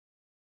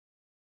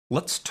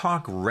Let's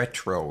talk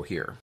retro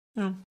here.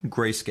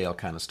 Grayscale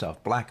kind of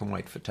stuff, black and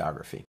white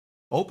photography.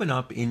 Open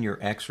up in your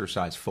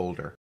exercise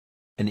folder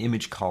an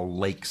image called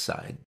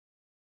Lakeside.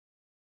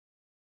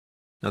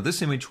 Now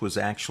this image was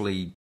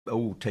actually,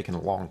 taken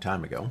a long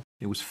time ago.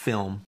 It was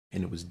film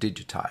and it was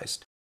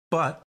digitized.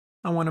 But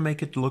I want to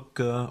make it look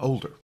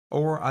older.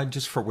 Or I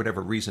just, for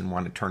whatever reason,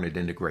 want to turn it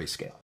into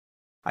grayscale.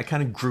 I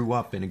kind of grew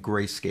up in a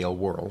grayscale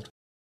world.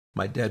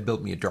 My dad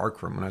built me a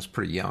darkroom when I was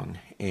pretty young,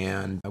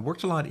 and I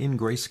worked a lot in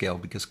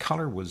grayscale because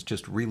color was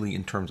just really,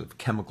 in terms of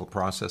chemical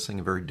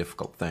processing, a very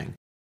difficult thing.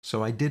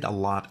 So I did a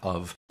lot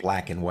of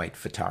black and white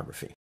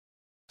photography.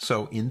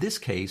 So in this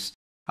case,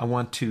 I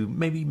want to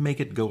maybe make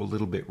it go a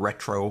little bit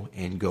retro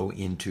and go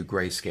into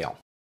grayscale.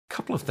 A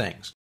couple of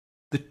things.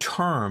 The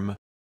term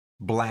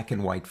black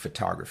and white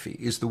photography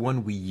is the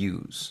one we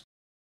use,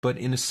 but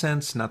in a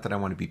sense, not that I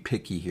want to be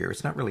picky here,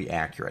 it's not really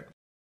accurate.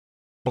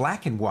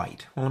 Black and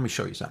white, well, let me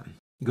show you something.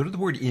 Go to the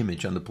word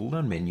image on the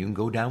pull-down menu and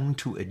go down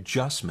to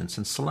adjustments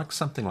and select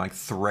something like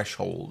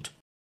threshold.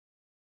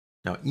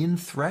 Now in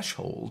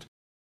threshold,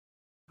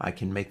 I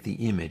can make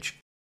the image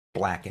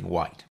black and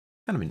white.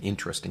 Kind of an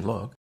interesting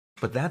look,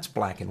 but that's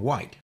black and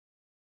white.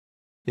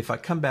 If I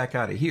come back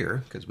out of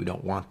here, because we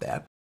don't want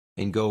that,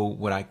 and go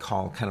what I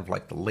call kind of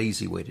like the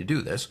lazy way to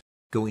do this,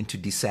 go into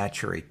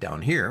desaturate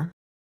down here,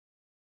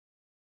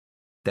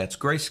 that's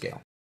grayscale.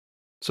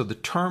 So the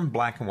term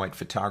black and white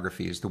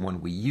photography is the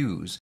one we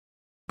use,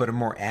 but a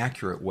more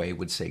accurate way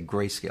would say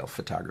grayscale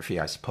photography,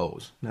 I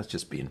suppose. That's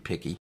just being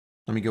picky.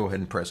 Let me go ahead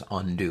and press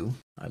undo.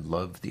 I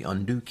love the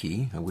undo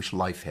key. I wish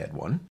life had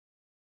one.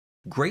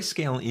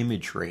 Grayscale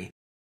imagery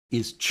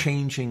is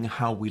changing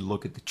how we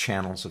look at the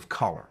channels of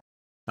color.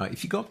 Now,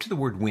 if you go up to the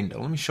word window,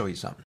 let me show you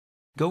something.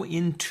 Go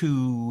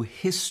into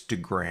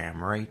histogram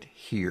right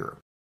here.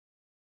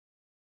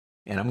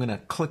 And I'm going to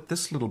click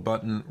this little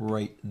button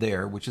right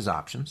there, which is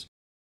options.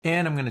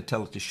 And I'm going to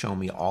tell it to show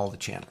me all the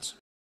channels.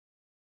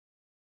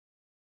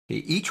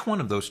 Each one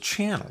of those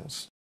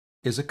channels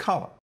is a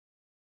color.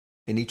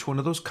 And each one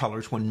of those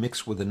colors, when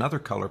mixed with another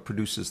color,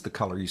 produces the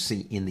color you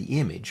see in the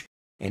image.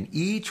 And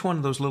each one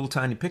of those little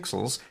tiny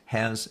pixels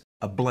has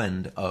a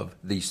blend of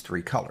these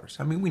three colors.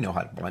 I mean, we know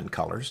how to blend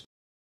colors.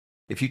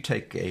 If you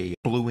take a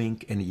blue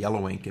ink and a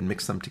yellow ink and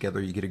mix them together,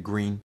 you get a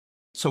green.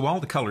 So all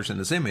the colors in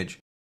this image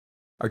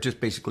are just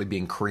basically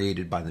being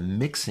created by the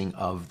mixing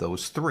of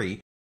those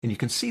three. And you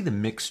can see the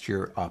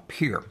mixture up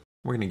here.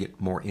 We're going to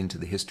get more into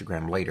the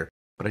histogram later,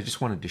 but I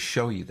just wanted to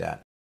show you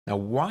that. Now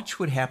watch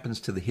what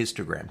happens to the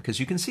histogram, because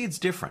you can see it's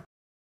different.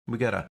 We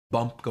got a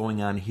bump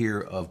going on here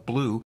of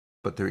blue,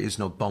 but there is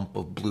no bump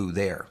of blue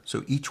there.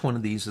 So each one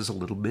of these is a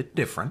little bit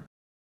different.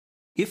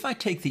 If I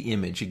take the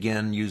image,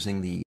 again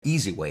using the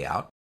easy way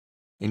out,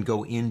 and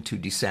go into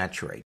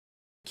desaturate,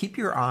 keep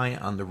your eye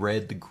on the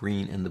red, the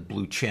green, and the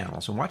blue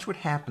channels, and watch what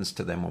happens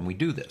to them when we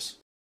do this.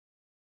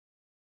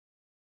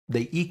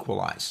 They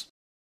equalize.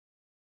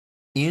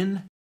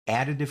 In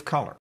additive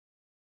color,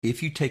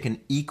 if you take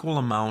an equal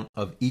amount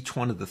of each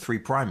one of the three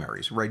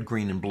primaries, red,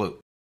 green, and blue,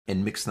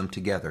 and mix them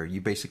together, you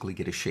basically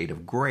get a shade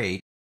of gray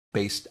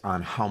based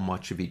on how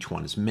much of each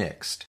one is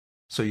mixed.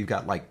 So you've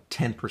got like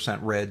 10%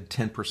 red,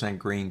 10%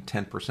 green,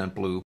 10%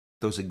 blue.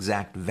 Those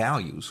exact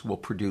values will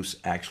produce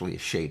actually a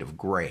shade of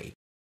gray.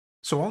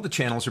 So all the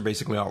channels are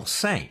basically all the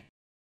same.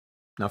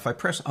 Now if I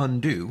press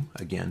undo,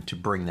 again, to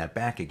bring that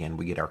back again,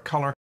 we get our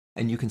color,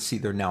 and you can see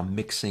they're now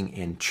mixing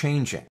and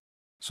changing.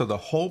 So the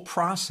whole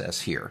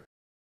process here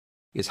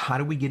is how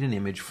do we get an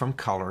image from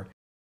color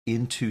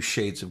into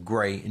shades of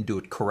gray and do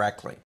it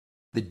correctly.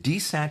 The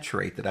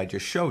desaturate that I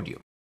just showed you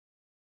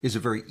is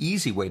a very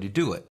easy way to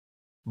do it,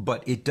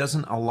 but it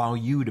doesn't allow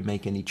you to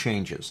make any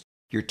changes.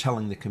 You're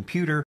telling the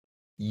computer,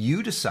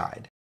 you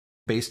decide,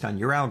 based on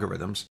your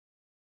algorithms,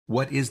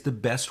 what is the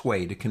best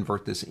way to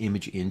convert this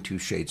image into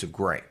shades of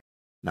gray.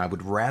 Now, I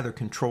would rather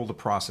control the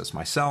process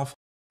myself,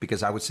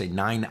 because I would say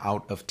 9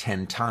 out of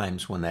 10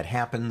 times when that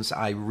happens,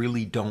 I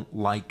really don't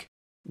like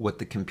what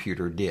the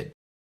computer did.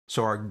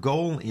 So our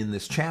goal in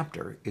this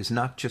chapter is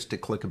not just to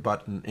click a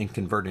button and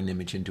convert an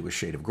image into a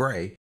shade of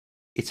gray.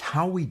 It's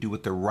how we do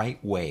it the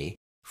right way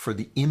for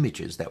the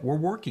images that we're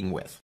working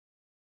with.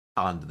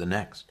 On to the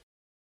next.